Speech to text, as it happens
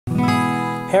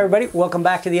Hey everybody, welcome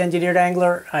back to the Engineered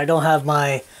Angler. I don't have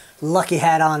my lucky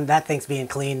hat on, that thing's being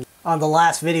cleaned. On the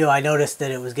last video I noticed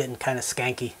that it was getting kind of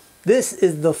skanky. This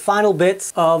is the final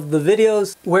bits of the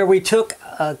videos where we took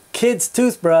a kid's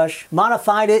toothbrush,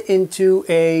 modified it into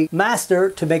a master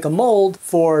to make a mold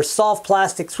for soft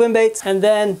plastic swim baits, and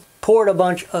then poured a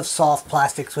bunch of soft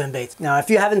plastic swim baits. Now, if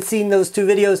you haven't seen those two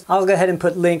videos, I'll go ahead and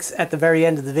put links at the very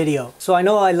end of the video. So I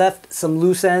know I left some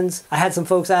loose ends. I had some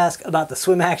folks ask about the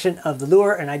swim action of the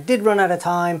lure, and I did run out of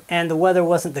time, and the weather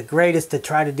wasn't the greatest to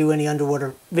try to do any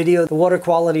underwater video. The water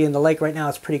quality in the lake right now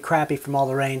is pretty crappy from all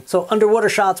the rain. So underwater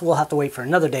shots will have to wait for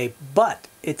another day, but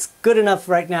it's good enough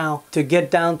right now to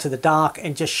get down to the dock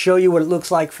and just show you what it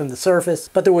looks like from the surface.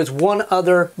 But there was one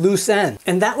other loose end,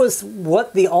 and that was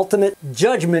what the ultimate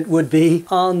judgment would be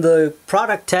on the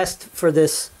product test for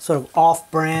this sort of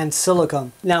off-brand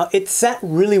silicone. Now, it's set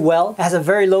really well. It has a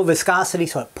very low viscosity,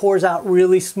 so it pours out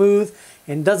really smooth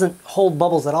and doesn't hold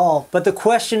bubbles at all. But the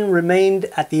question remained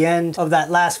at the end of that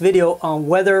last video on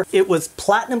whether it was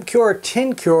platinum cure or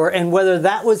tin cure, and whether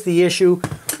that was the issue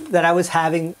that I was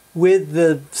having with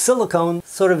the silicone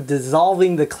sort of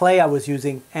dissolving the clay I was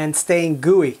using and staying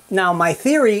gooey. Now, my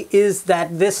theory is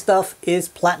that this stuff is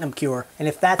platinum cure, and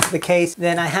if that's the case,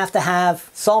 then I have to have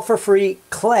sulfur-free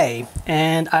clay,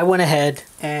 and I went ahead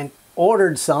and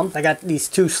ordered some. I got these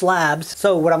two slabs.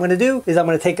 So what I'm going to do is I'm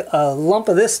going to take a lump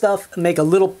of this stuff, make a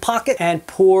little pocket, and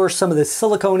pour some of the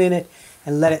silicone in it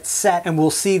and let it set, and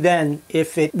we'll see then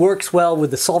if it works well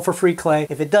with the sulfur-free clay.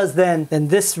 If it does, then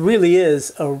this really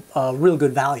is a real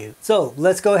good value. So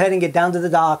let's go ahead and get down to the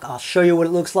dock. I'll show you what it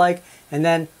looks like, and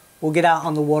then we'll get out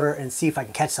on the water and see if I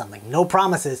can catch something. No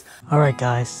promises. All right,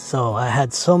 guys, so I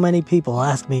had so many people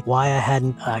ask me why I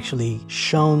hadn't actually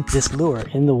shown this lure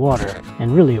in the water,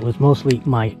 and really it was mostly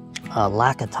my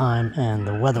lack of time, and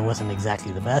the weather wasn't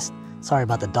exactly the best. Sorry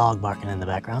about the dog barking in the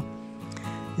background.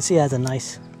 You see it has a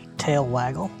nice tail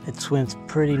waggle. It swims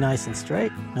pretty nice and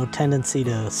straight. No tendency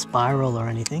to spiral or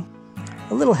anything.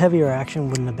 A little heavier action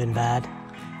wouldn't have been bad.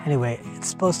 Anyway, it's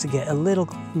supposed to get a little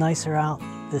nicer out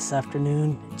this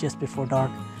afternoon, just before dark.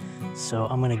 So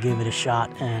I'm gonna give it a shot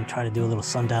and try to do a little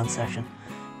sundown session,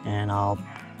 and I'll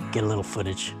get a little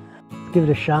footage. Give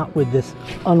it a shot with this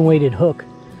unweighted hook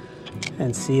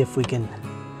and see if we can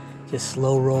just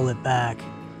slow roll it back.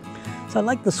 So I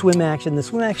like the swim action. The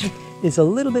swim action is a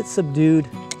little bit subdued.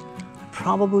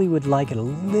 Probably would like it a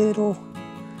little,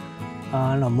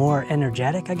 I don't know, more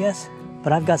energetic, I guess.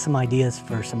 But I've got some ideas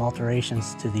for some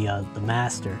alterations to the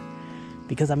master,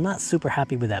 because I'm not super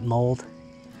happy with that mold.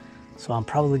 So I'm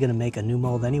probably gonna make a new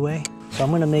mold anyway. So I'm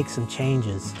gonna make some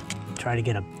changes, try to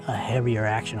get a heavier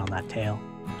action on that tail.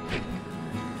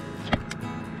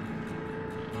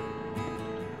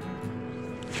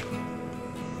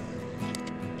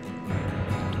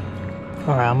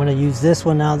 All right, I'm gonna use this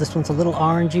one now. This one's a little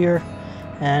orangier,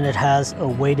 and it has a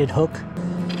weighted hook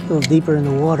a little deeper in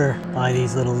the water by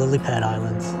these little lily pad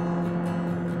islands.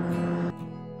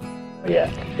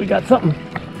 Yeah, we got something.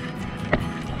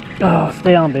 Oh,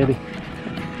 stay on, baby.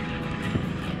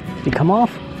 Did he come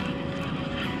off?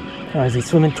 Or is he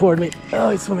swimming toward me? Oh,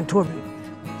 he's swimming toward me.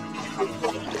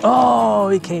 Oh,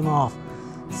 he came off.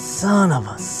 Son of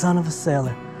a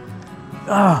sailor.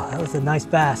 Oh, that was a nice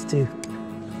bass too.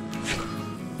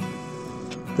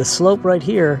 The slope right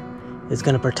here is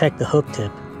going to protect the hook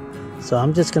tip, so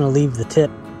I'm just going to leave the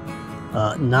tip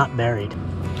not buried.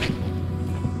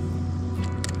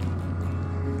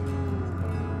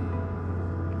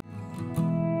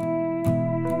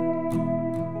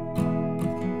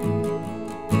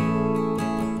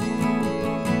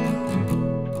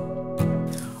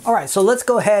 All right, so let's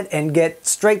go ahead and get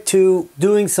straight to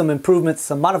doing some improvements,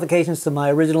 some modifications to my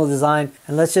original design,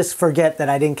 and let's just forget that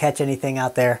I didn't catch anything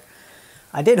out there.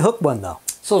 I did hook one though.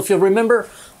 So if you'll remember,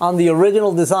 on the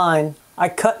original design, I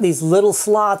cut these little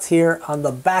slots here on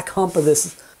the back hump of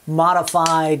this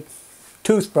modified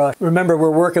toothbrush. Remember, we're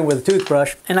working with a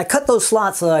toothbrush, and I cut those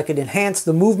slots so that I could enhance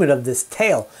the movement of this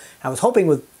tail. I was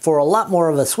hoping for a lot more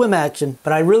of a swim action,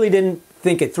 but I really didn't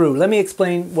think it through. Let me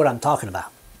explain what I'm talking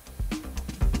about.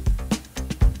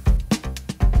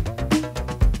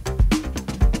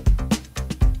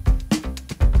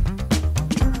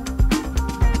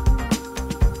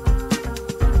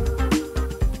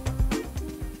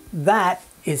 That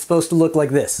is supposed to look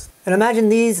like this. And imagine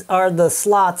these are the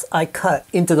slots I cut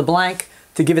into the blank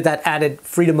to give it that added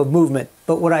freedom of movement.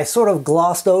 But what I sort of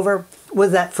glossed over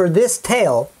was that for this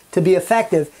tail to be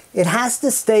effective, it has to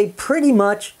stay pretty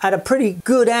much at a pretty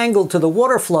good angle to the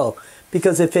water flow,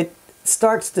 because if it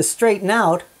starts to straighten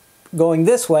out going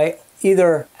this way,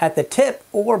 either at the tip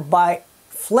or by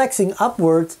flexing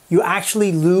upwards, you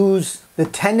actually lose the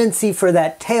tendency for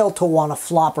that tail to want to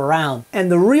flop around.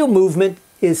 And the real movement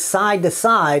is side to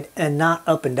side and not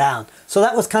up and down. So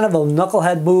that was kind of a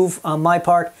knucklehead move on my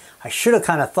part. I should have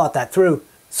kind of thought that through.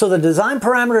 So the design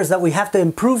parameters that we have to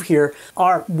improve here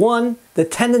are, one, the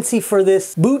tendency for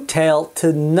this boot tail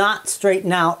to not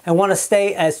straighten out and want to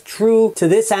stay as true to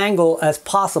this angle as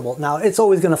possible. Now, it's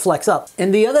always going to flex up.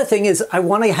 And the other thing is I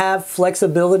want to have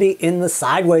flexibility in the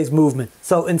sideways movement.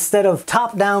 So instead of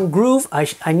top-down groove,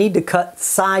 I need to cut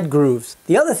side grooves.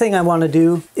 The other thing I want to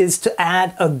do is to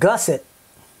add a gusset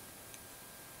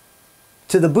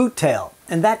to the boot tail.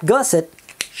 And that gusset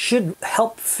should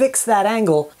help fix that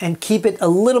angle and keep it a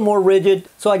little more rigid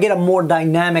so I get a more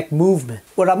dynamic movement.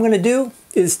 What I'm going to do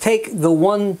is take the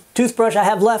one toothbrush I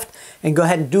have left and go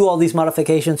ahead and do all these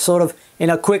modifications sort of in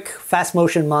a quick fast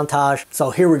motion montage.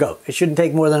 So here we go. It shouldn't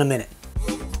take more than a minute.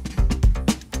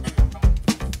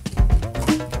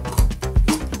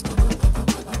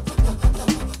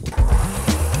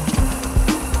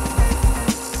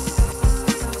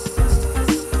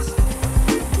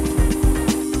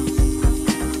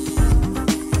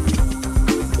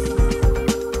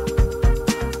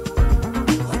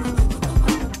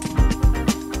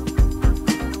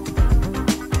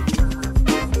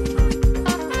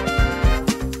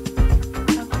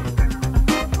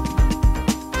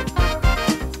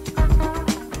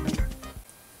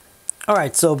 All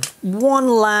right, so one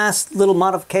last little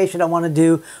modification I want to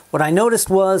do. What I noticed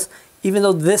was, even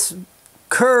though this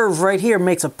curve right here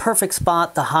makes a perfect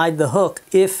spot to hide the hook,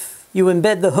 if you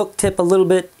embed the hook tip a little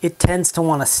bit, it tends to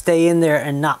want to stay in there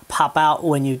and not pop out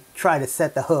when you try to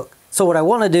set the hook. So what I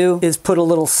want to do is put a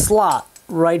little slot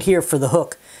right here for the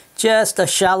hook. Just a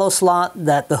shallow slot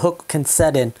that the hook can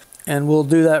set in. And we'll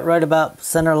do that right about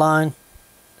center line.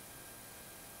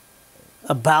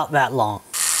 About that long.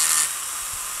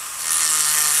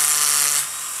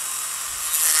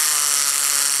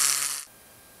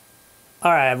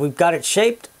 All right, we've got it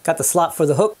shaped, got the slot for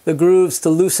the hook, the grooves to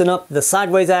loosen up the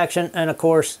sideways action, and of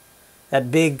course, that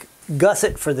big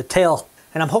gusset for the tail.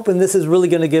 And I'm hoping this is really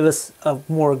gonna give us a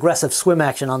more aggressive swim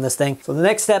action on this thing. So the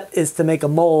next step is to make a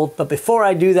mold, but before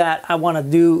I do that, I wanna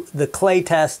do the clay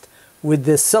test with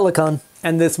this silicone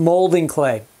and this molding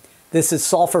clay. This is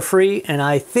sulfur-free, and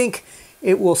I think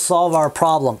it will solve our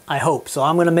problem, I hope. So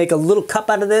I'm gonna make a little cup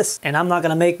out of this, and I'm not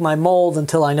gonna make my mold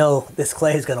until I know this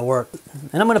clay is gonna work.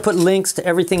 And I'm gonna put links to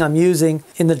everything I'm using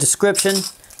in the description,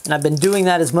 and I've been doing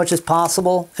that as much as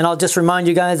possible. And I'll just remind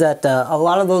you guys that a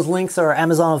lot of those links are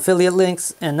Amazon affiliate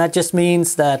links, and that just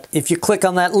means that if you click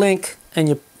on that link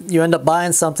and you end up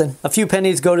buying something, a few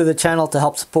pennies go to the channel to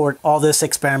help support all this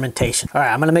experimentation. All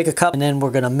right, I'm gonna make a cup, and then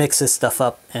we're gonna mix this stuff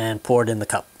up and pour it in the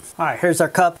cup. All right, here's our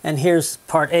cup, and here's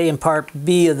part A and part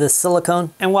B of this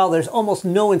silicone. And while there's almost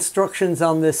no instructions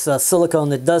on this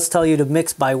silicone, it does tell you to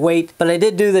mix by weight. But I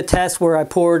did do the test where I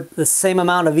poured the same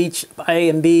amount of each A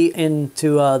and B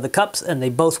into the cups, and they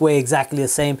both weigh exactly the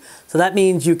same. So that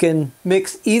means you can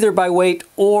mix either by weight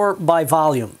or by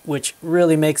volume, which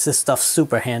really makes this stuff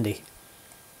super handy.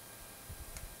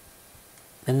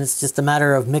 And it's just a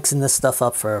matter of mixing this stuff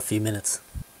up for a few minutes.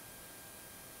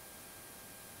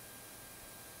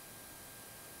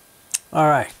 All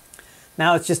right,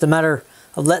 now it's just a matter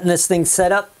of letting this thing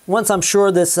set up. Once I'm sure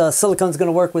this silicone's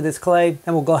gonna work with this clay,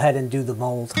 then we'll go ahead and do the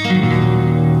mold.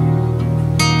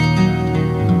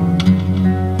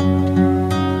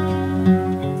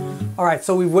 All right,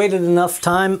 so we've waited enough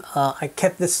time. I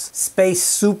kept this space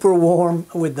super warm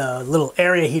with the little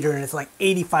area heater, and it's like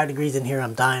 85 degrees in here.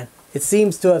 I'm dying. It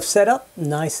seems to have set up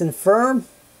nice and firm.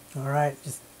 All right,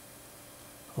 just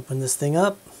open this thing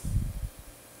up.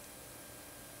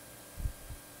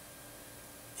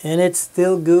 And it's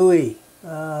still gooey.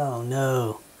 Oh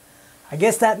no. I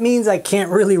guess that means I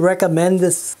can't really recommend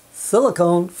this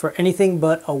silicone for anything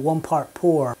but a 1-part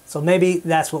pour. So maybe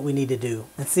that's what we need to do.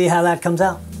 Let's see how that comes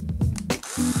out.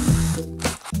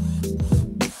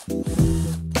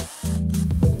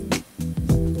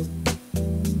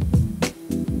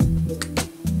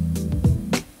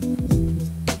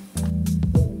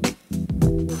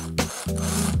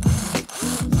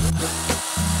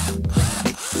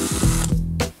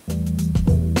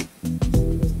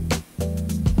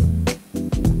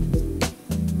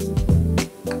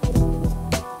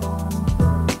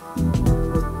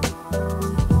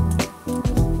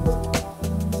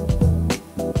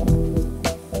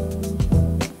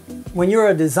 When you're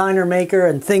a designer maker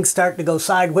and things start to go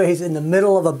sideways in the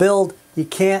middle of a build, you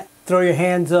can't throw your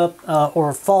hands up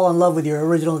or fall in love with your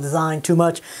original design too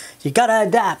much. You gotta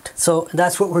adapt. So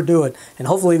that's what we're doing, and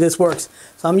hopefully this works.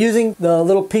 So I'm using the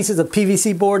little pieces of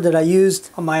PVC board that I used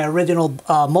on my original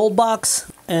mold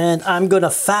box, and I'm gonna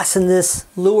fasten this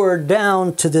lure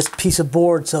down to this piece of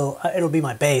board so it'll be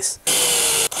my base.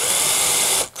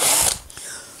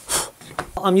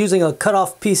 I'm using a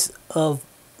cut-off piece of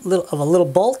a little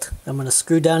bolt. I'm gonna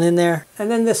screw down in there. And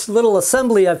then this little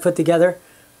assembly I've put together,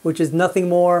 which is nothing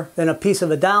more than a piece of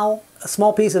a dowel, a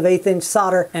small piece of 1/8 inch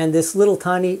solder, and this little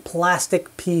tiny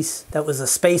plastic piece that was a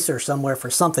spacer somewhere for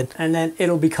something. And then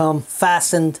it'll become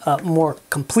fastened more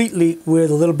completely with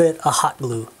a little bit of hot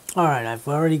glue. All right, I've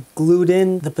already glued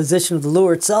in the position of the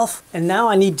lure itself. And now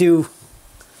I need to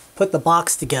put the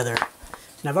box together.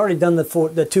 And I've already done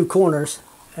the two corners,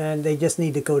 and they just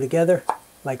need to go together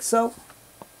like so.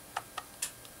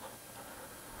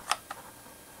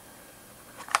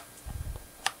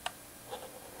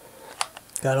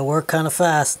 Gotta work kind of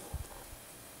fast.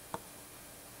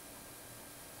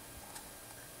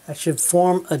 That should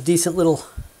form a decent little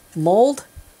mold.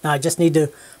 Now I just need to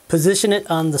position it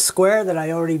on the square that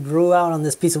I already drew out on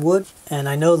this piece of wood. And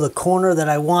I know the corner that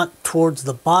I want towards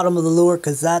the bottom of the lure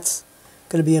because that's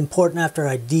going to be important after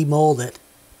I demold it.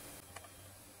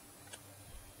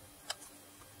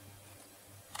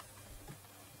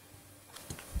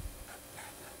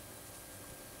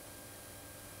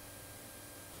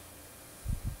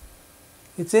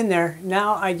 It's in there.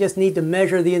 Now I just need to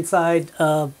measure the inside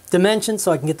dimensions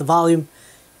so I can get the volume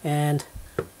and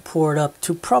pour it up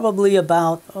to probably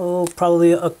about,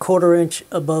 probably a 1/4 inch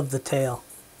above the tail.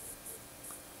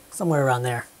 Somewhere around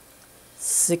there.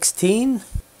 16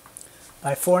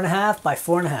 by 4.5 by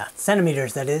 4.5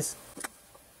 centimeters, that is.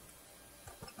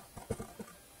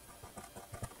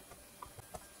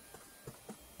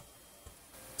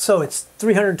 So it's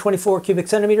 324 cubic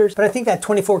centimeters, but I think that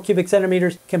 24 cubic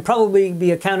centimeters can probably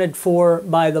be accounted for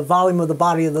by the volume of the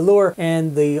body of the lure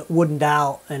and the wooden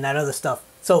dowel and that other stuff.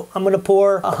 So I'm going to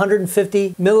pour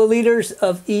 150 milliliters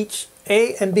of each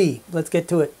A and B. Let's get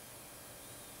to it.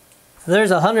 So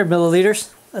there's 100 milliliters.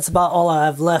 That's about all I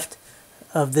have left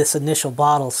of this initial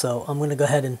bottle. So I'm going to go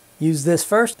ahead and use this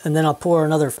first, and then I'll pour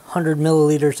another 100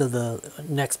 milliliters of the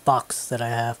next box that I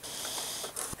have.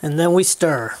 And then we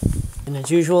stir. And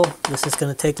as usual, this is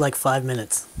going to take like 5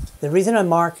 minutes. The reason I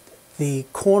marked the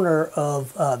corner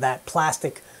of that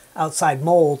plastic outside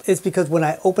mold is because when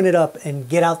I open it up and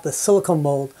get out the silicone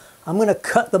mold, I'm going to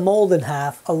cut the mold in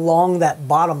half along that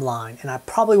bottom line. And I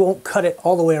probably won't cut it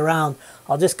all the way around.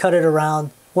 I'll just cut it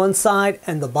around one side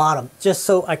and the bottom, just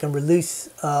so I can release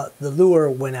the lure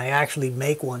when I actually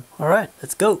make one. All right,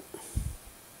 let's go.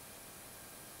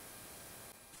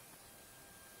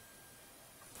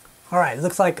 All right,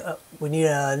 looks like we need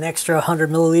an extra 100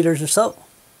 milliliters or so.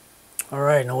 All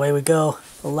right, and away we go.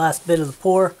 The last bit of the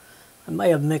pour. I may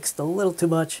have mixed a little too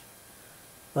much,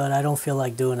 but I don't feel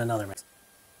like doing another mix.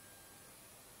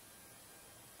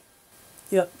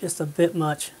 Yep, just a bit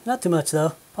much. Not too much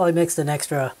though. Probably mixed an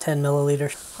extra 10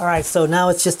 milliliters. All right, so now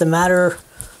it's just a matter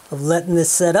of letting this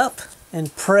set up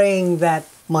and praying that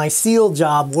my seal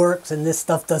job works and this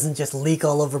stuff doesn't just leak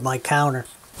all over my counter.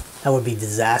 That would be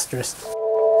disastrous.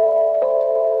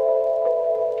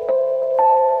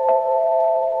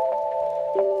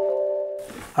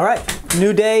 All right,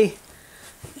 new day,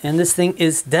 and this thing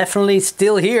is definitely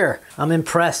still here. I'm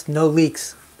impressed, no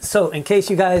leaks. So in case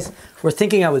you guys were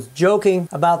thinking I was joking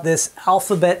about this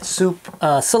alphabet soup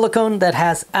silicone that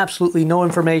has absolutely no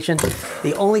information,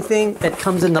 the only thing that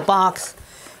comes in the box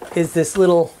is this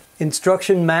little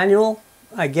instruction manual,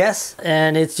 I guess,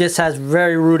 and it just has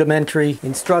very rudimentary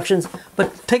instructions.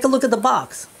 But take a look at the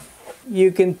box.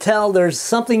 You can tell there's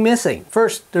something missing.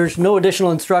 First, there's no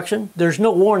additional instruction. There's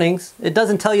no warnings. It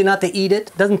doesn't tell you not to eat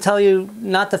it. It doesn't tell you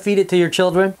not to feed it to your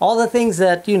children. All the things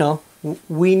that, you know,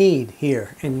 we need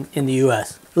here in the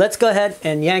US. Let's go ahead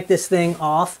and yank this thing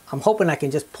off. I'm hoping I can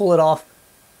just pull it off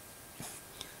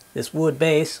this wood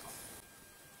base.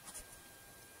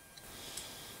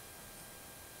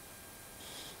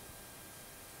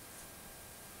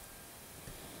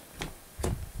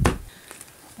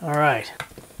 All right.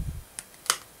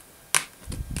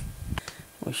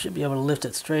 We should be able to lift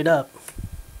it straight up.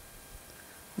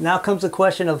 Now comes the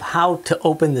question of how to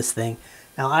open this thing.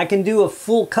 Now I can do a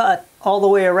full cut all the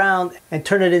way around and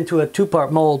turn it into a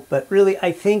 2-part mold, but really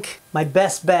I think my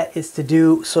best bet is to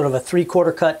do sort of a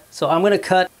 3/4 cut. So I'm going to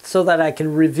cut so that I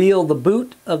can reveal the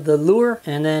boot of the lure,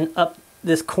 and then up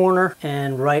this corner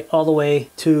and right all the way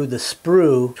to the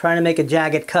sprue, trying to make a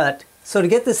jagged cut. So to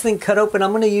get this thing cut open,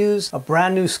 I'm going to use a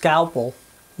brand new scalpel.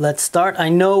 Let's start. I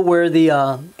know where the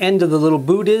end of the little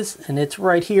boot is, and it's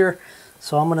right here.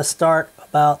 So I'm going to start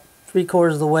about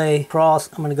 3/4 of the way across.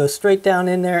 I'm going to go straight down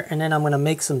in there, and then I'm going to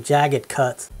make some jagged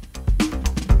cuts.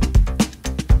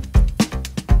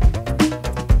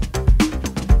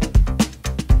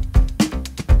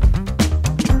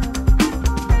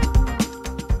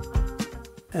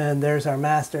 And there's our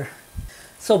master.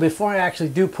 So before I actually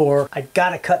do pour, I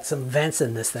gotta cut some vents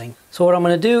in this thing. So what I'm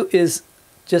gonna do is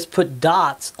just put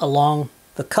dots along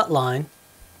the cut line.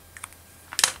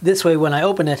 This way when I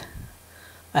open it,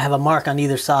 I have a mark on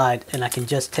either side and I can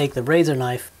just take the razor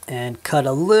knife and cut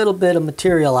a little bit of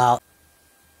material out.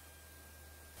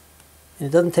 And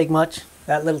it doesn't take much.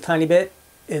 That little tiny bit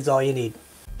is all you need.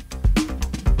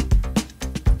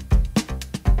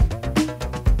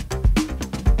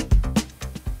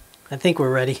 I think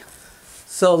we're ready.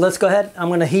 So let's go ahead. I'm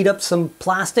gonna heat up some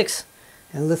plastics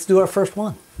and let's do our first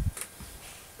one.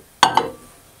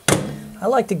 I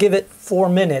like to give it 4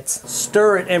 minutes.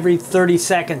 Stir it every 30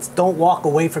 seconds. Don't walk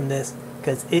away from this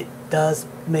because it does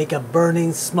make a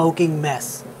burning, smoking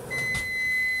mess.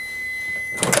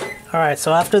 All right,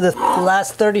 so after the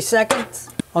last 30 seconds,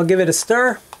 I'll give it a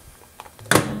stir.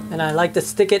 And I like to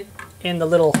stick it in the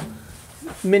little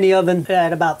mini oven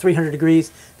at about 300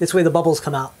 degrees. This way the bubbles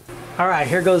come out. All right,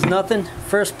 here goes nothing.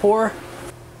 First pour.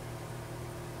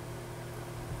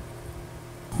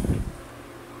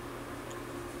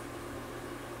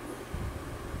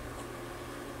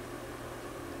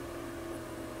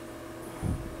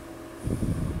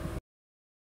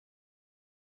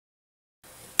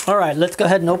 All right, let's go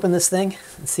ahead and open this thing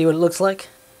and see what it looks like.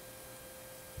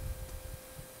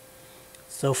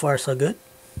 So far, so good.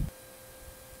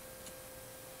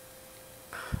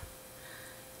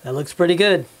 That looks pretty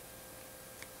good.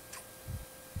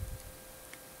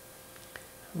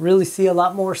 Really see a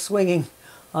lot more swinging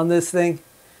on this thing.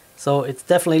 So it's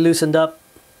definitely loosened up.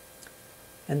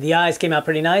 And the eyes came out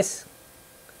pretty nice.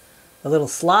 The little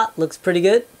slot looks pretty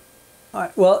good. All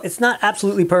right, well, it's not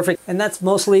absolutely perfect, and that's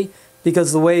mostly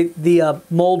because the way the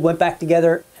mold went back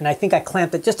together, and I think I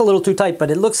clamped it just a little too tight,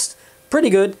 but it looks pretty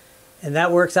good, and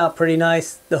that works out pretty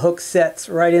nice. The hook sets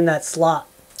right in that slot.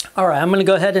 All right, I'm gonna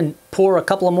go ahead and pour a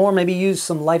couple of more, maybe use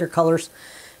some lighter colors,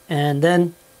 and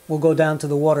then we'll go down to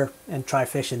the water and try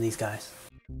fishing these guys.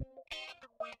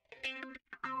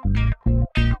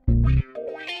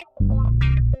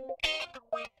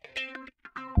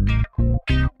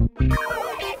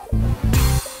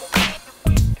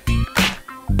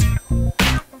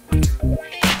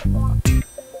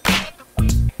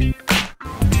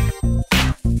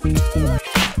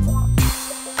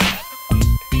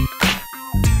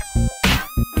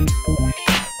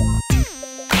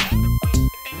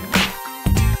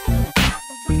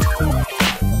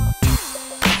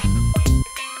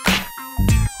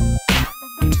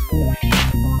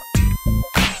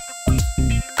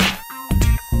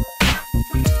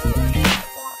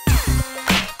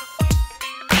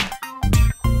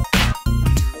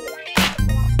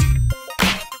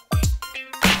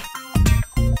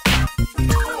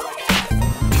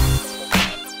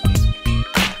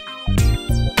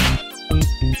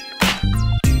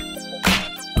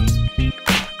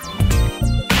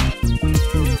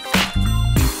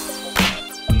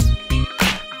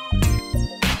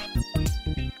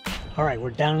 All right,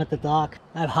 we're down at the dock.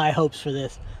 I have high hopes for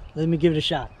this. Let me give it a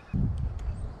shot.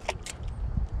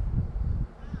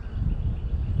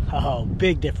 Oh,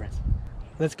 big difference.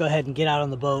 Let's go ahead and get out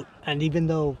on the boat. And even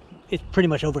though it's pretty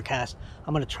much overcast,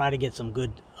 I'm gonna try to get some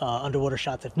good underwater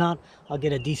shots. If not, I'll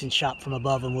get a decent shot from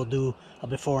above and we'll do a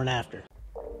before and after.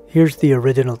 Here's the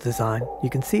original design. You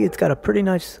can see it's got a pretty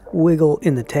nice wiggle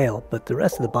in the tail, but the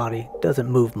rest of the body doesn't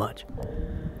move much.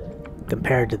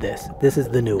 Compared to this. This is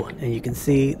the new one, and you can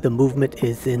see the movement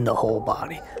is in the whole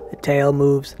body. The tail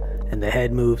moves and the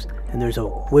head moves, and there's a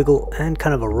wiggle and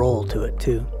kind of a roll to it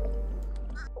too.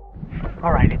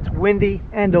 All right, it's windy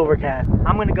and overcast.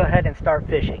 I'm gonna go ahead and start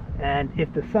fishing, and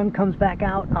if the sun comes back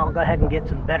out, I'll go ahead and get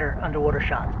some better underwater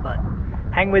shots, but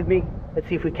hang with me. Let's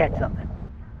see if we catch something.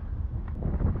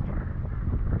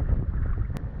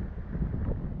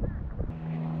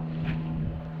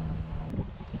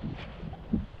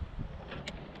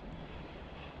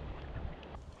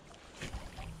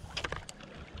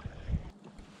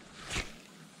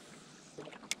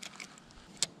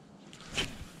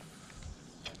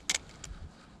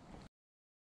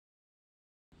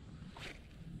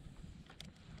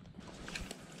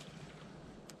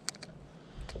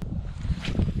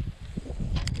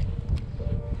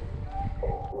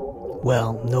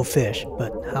 Well, no fish,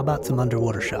 but how about some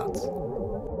underwater shots?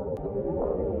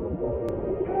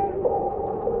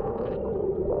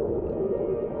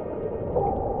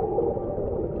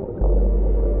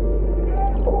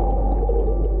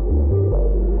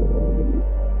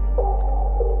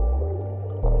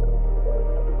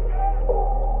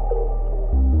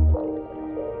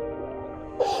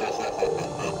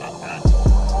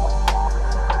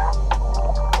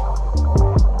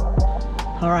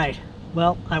 All right.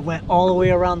 Well, I went all the way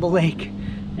around the lake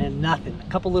and nothing. A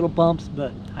couple little bumps,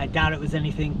 but I doubt it was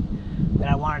anything that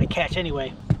I wanted to catch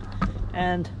anyway.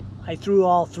 And I threw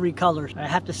all 3 colors. I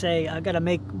have to say, I gotta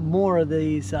make more of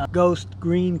these ghost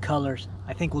green colors.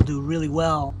 I think will do really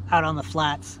well out on the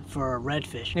flats for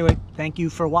redfish. Anyway, thank you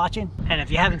for watching. And if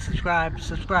you haven't subscribed,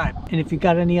 subscribe. And if you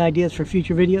got any ideas for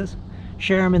future videos,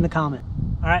 share them in the comment.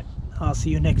 All right, I'll see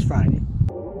you next Friday.